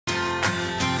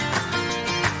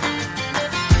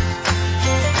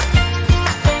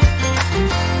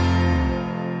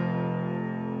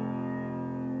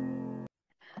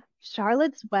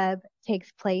Charlotte's Web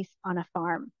takes place on a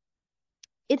farm.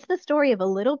 It's the story of a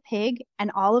little pig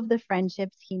and all of the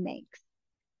friendships he makes.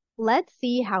 Let's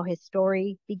see how his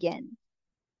story begins.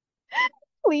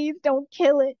 Please don't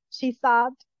kill it, she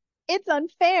sobbed. It's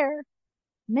unfair.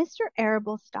 Mr.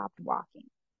 Arable stopped walking.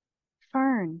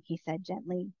 Fern, he said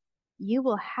gently, you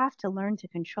will have to learn to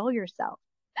control yourself.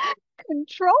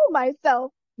 Control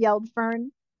myself, yelled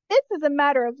Fern. This is a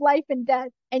matter of life and death,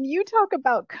 and you talk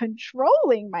about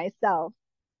controlling myself.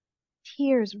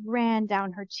 Tears ran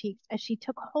down her cheeks as she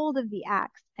took hold of the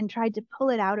axe and tried to pull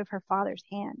it out of her father's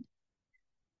hand.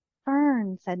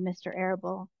 Fern, said Mr.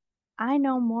 Arable, I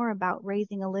know more about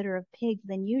raising a litter of pigs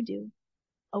than you do.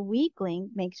 A weakling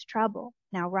makes trouble.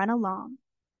 Now run along.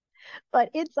 But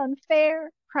it's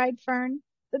unfair, cried Fern.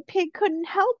 The pig couldn't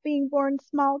help being born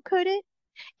small, could it?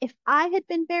 If I had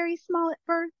been very small at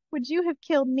birth, would you have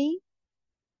killed me?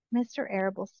 Mr.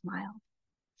 Arable smiled.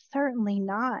 Certainly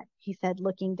not, he said,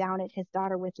 looking down at his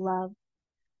daughter with love.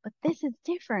 But this is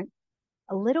different.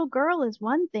 A little girl is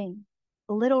one thing.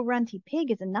 A little runty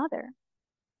pig is another.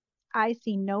 I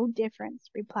see no difference,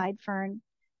 replied Fern,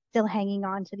 still hanging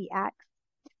on to the axe.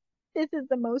 This is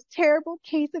the most terrible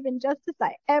case of injustice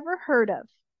I ever heard of.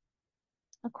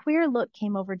 A queer look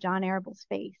came over John Arable's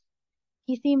face.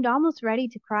 He seemed almost ready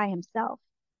to cry himself.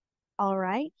 All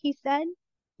right, he said.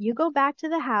 You go back to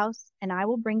the house, and I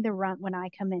will bring the runt when I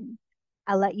come in.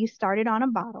 I'll let you start it on a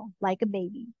bottle, like a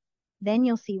baby. Then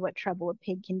you'll see what trouble a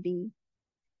pig can be.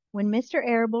 When Mr.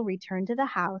 Arable returned to the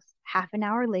house, half an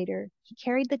hour later, he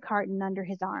carried the carton under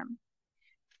his arm.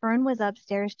 Fern was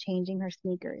upstairs changing her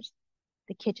sneakers.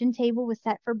 The kitchen table was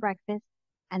set for breakfast,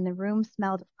 and the room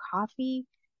smelled of coffee,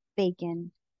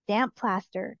 bacon, damp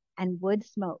plaster, and wood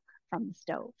smoke from the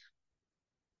stove.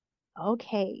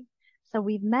 Okay, so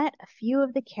we've met a few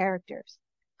of the characters.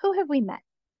 Who have we met?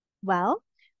 Well,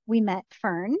 we met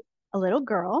Fern, a little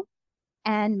girl,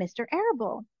 and Mr.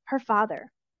 Arable, her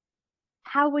father.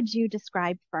 How would you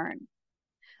describe Fern?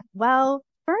 Well,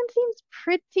 Fern seems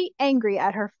pretty angry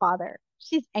at her father.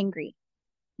 She's angry,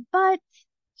 but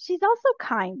she's also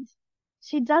kind.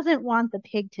 She doesn't want the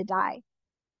pig to die.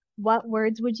 What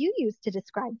words would you use to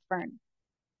describe Fern?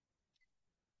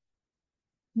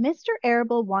 Mr.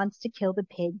 Arable wants to kill the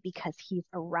pig because he's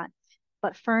a runt,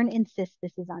 but Fern insists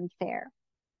this is unfair.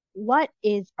 What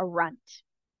is a runt?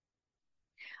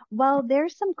 Well,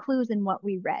 there's some clues in what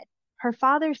we read. Her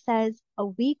father says a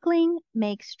weakling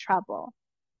makes trouble,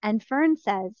 and Fern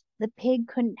says the pig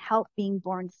couldn't help being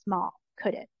born small,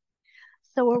 could it?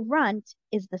 So a runt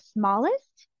is the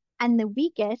smallest and the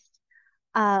weakest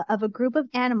of a group of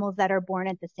animals that are born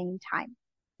at the same time.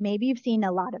 Maybe you've seen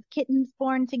a lot of kittens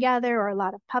born together or a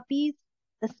lot of puppies.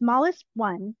 The smallest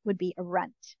one would be a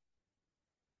runt.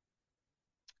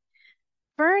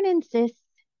 Fern insists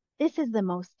this is the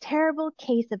most terrible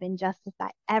case of injustice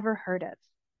I ever heard of.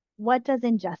 What does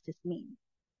injustice mean?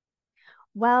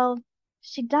 Well,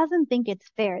 she doesn't think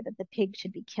it's fair that the pig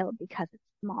should be killed because it's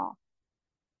small.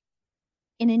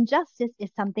 An injustice is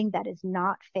something that is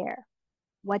not fair.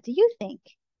 What do you think?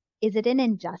 Is it an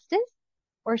injustice?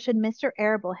 Or should Mr.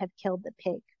 Arable have killed the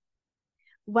pig?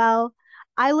 Well,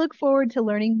 I look forward to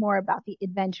learning more about the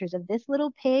adventures of this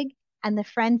little pig and the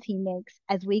friends he makes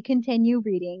as we continue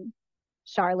reading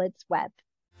Charlotte's Web.